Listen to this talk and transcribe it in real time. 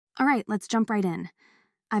All right, let's jump right in.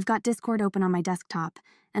 I've got Discord open on my desktop,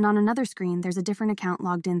 and on another screen, there's a different account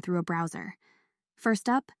logged in through a browser. First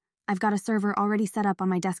up, I've got a server already set up on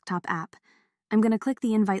my desktop app. I'm going to click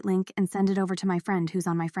the invite link and send it over to my friend who's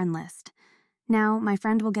on my friend list. Now, my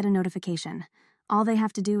friend will get a notification. All they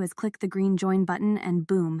have to do is click the green join button and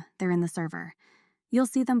boom, they're in the server. You'll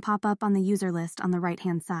see them pop up on the user list on the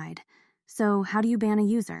right-hand side. So, how do you ban a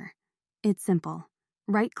user? It's simple.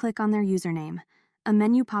 Right-click on their username. A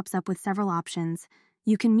menu pops up with several options.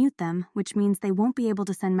 You can mute them, which means they won't be able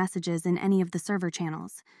to send messages in any of the server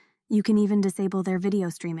channels. You can even disable their video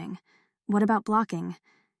streaming. What about blocking?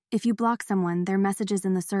 If you block someone, their messages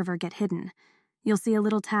in the server get hidden. You'll see a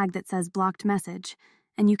little tag that says blocked message,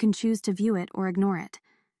 and you can choose to view it or ignore it.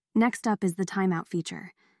 Next up is the timeout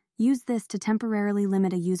feature. Use this to temporarily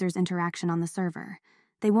limit a user's interaction on the server.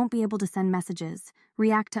 They won't be able to send messages,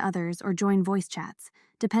 react to others, or join voice chats,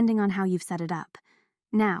 depending on how you've set it up.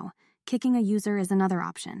 Now, kicking a user is another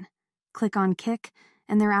option. Click on Kick,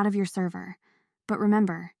 and they're out of your server. But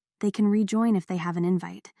remember, they can rejoin if they have an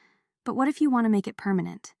invite. But what if you want to make it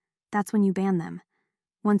permanent? That's when you ban them.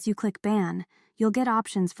 Once you click Ban, you'll get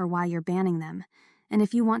options for why you're banning them, and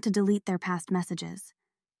if you want to delete their past messages.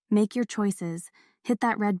 Make your choices, hit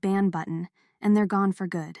that red ban button, and they're gone for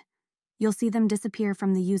good. You'll see them disappear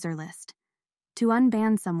from the user list. To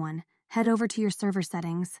unban someone, head over to your server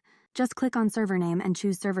settings. Just click on server name and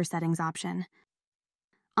choose server settings option.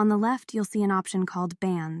 On the left, you'll see an option called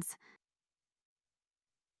Bans.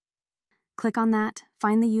 Click on that,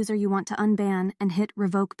 find the user you want to unban, and hit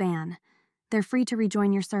Revoke Ban. They're free to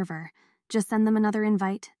rejoin your server. Just send them another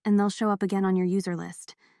invite, and they'll show up again on your user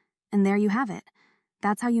list. And there you have it.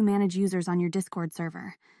 That's how you manage users on your Discord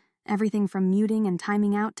server. Everything from muting and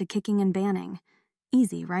timing out to kicking and banning.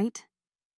 Easy, right?